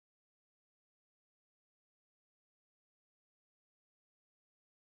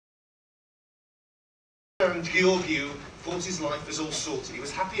And Ghiorghiu thought his life was all sorted. He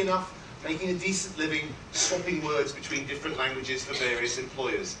was happy enough making a decent living, swapping words between different languages for various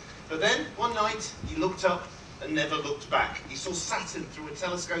employers. But then, one night, he looked up and never looked back. He saw Saturn through a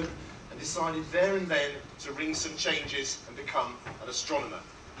telescope and decided there and then to ring some changes and become an astronomer.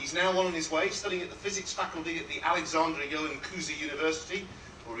 He's now on his way, studying at the physics faculty at the Alexandra Johan Kuzi University,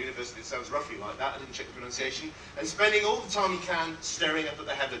 or university that sounds roughly like that, I didn't check the pronunciation, and spending all the time he can staring up at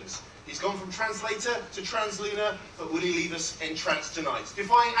the heavens. He's gone from translator to translunar, but will he leave us entranced tonight?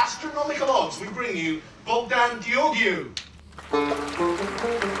 Defying astronomical odds, we bring you Bogdan Ghiorghiu.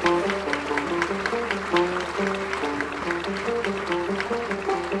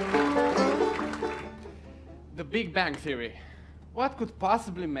 The Big Bang Theory. What could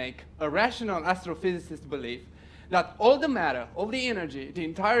possibly make a rational astrophysicist believe that all the matter, all the energy, the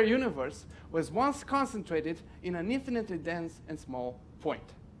entire universe was once concentrated in an infinitely dense and small point?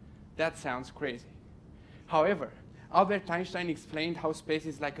 That sounds crazy. However, Albert Einstein explained how space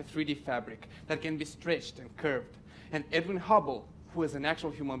is like a 3D fabric that can be stretched and curved. And Edwin Hubble, who was an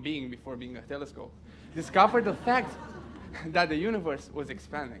actual human being before being a telescope, discovered the fact that the universe was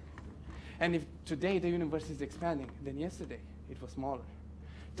expanding. And if today the universe is expanding, then yesterday it was smaller.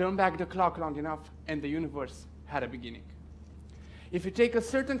 Turn back the clock long enough, and the universe had a beginning. If you take a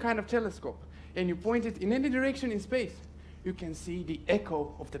certain kind of telescope and you point it in any direction in space, you can see the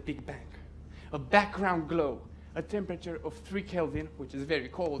echo of the Big Bang. A background glow, a temperature of 3 Kelvin, which is very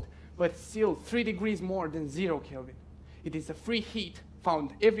cold, but still 3 degrees more than 0 Kelvin. It is a free heat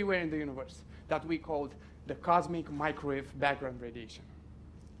found everywhere in the universe that we called the cosmic microwave background radiation.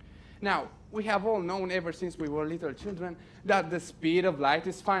 Now, we have all known ever since we were little children that the speed of light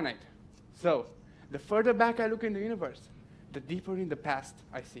is finite. So, the further back I look in the universe, the deeper in the past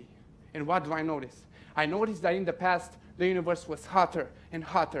I see. And what do I notice? I notice that in the past, the universe was hotter and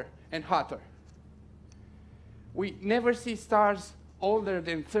hotter and hotter. We never see stars older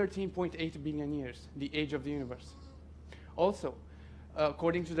than 13.8 billion years, the age of the universe. Also,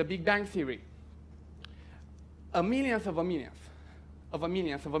 according to the Big Bang Theory, a millionth of a millionth of a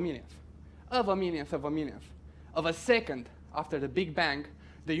millionth of a millionth of a millionth of a millionth of a second after the Big Bang,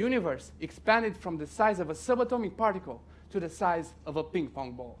 the universe expanded from the size of a subatomic particle to the size of a ping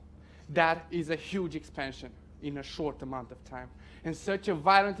pong ball. That is a huge expansion in a short amount of time. And such a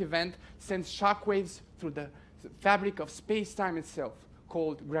violent event sends shockwaves through the fabric of space-time itself,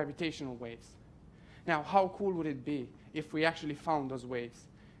 called gravitational waves. Now, how cool would it be if we actually found those waves?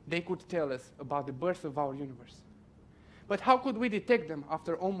 They could tell us about the birth of our universe. But how could we detect them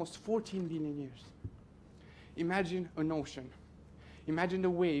after almost 14 billion years? Imagine an ocean. Imagine the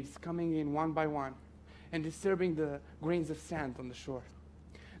waves coming in one by one and disturbing the grains of sand on the shore.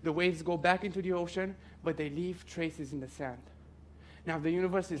 The waves go back into the ocean, but they leave traces in the sand. Now, the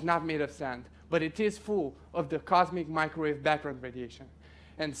universe is not made of sand, but it is full of the cosmic microwave background radiation.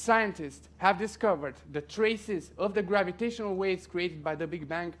 And scientists have discovered the traces of the gravitational waves created by the Big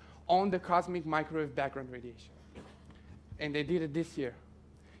Bang on the cosmic microwave background radiation. And they did it this year.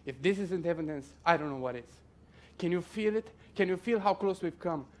 If this isn't evidence, I don't know what is. Can you feel it? Can you feel how close we've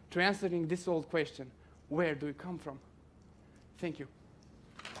come to answering this old question? Where do we come from? Thank you.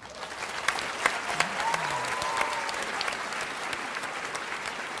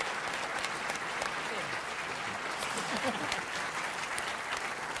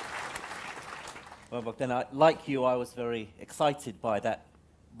 Well, Bogdan, like you, I was very excited by that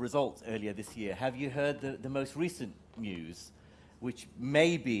result earlier this year. Have you heard the most recent news, which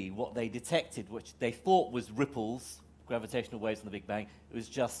may be what they detected, which they thought was ripples, gravitational waves from the Big Bang? It was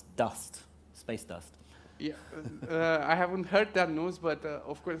just dust, space dust. Yeah, I haven't heard that news, but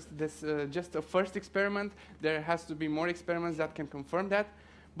of course, this just a first experiment. There has to be more experiments that can confirm that.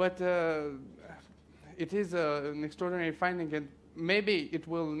 But it is an extraordinary finding, and maybe it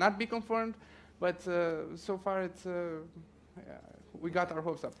will not be confirmed. But so far, it's we got our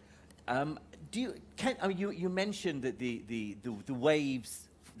hopes up. You mentioned that the waves,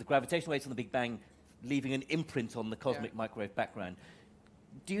 the gravitational waves from the Big Bang, leaving an imprint on the cosmic microwave background.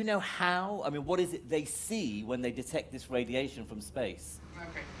 Do you know how? I mean, what is it they see when they detect this radiation from space?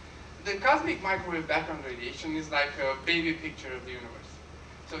 Okay. The cosmic microwave background radiation is like a baby picture of the universe.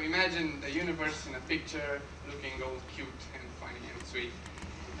 So imagine the universe in a picture looking all cute and funny and sweet.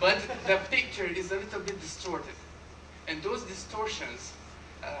 But the picture is a little bit distorted. And those distortions,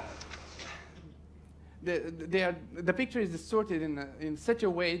 the picture is distorted in such a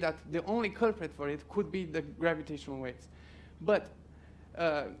way that the only culprit for it could be the gravitational waves. But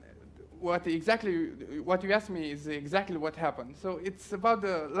what you asked me is exactly what happened. So it's about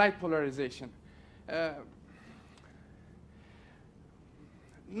the light polarization.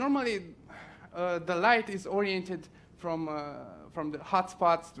 Normally, the light is oriented from the hot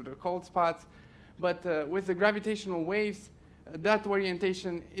spots to the cold spots, but with the gravitational waves, that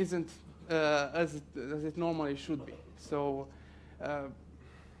orientation isn't as it normally should be. So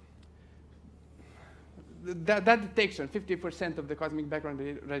that detection, 50% of the cosmic background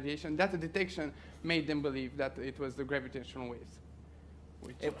radiation, that detection made them believe that it was the gravitational waves.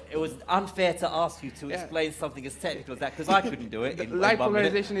 It was unfair to ask you to explain something as technical as that, because I couldn't do it. Light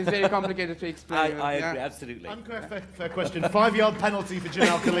polarization is very complicated to explain. I agree, absolutely. Fair question. 5-yard penalty for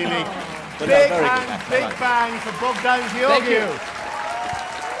Jamal Khalili. But Big bang for Bogdan Ghiorghiu.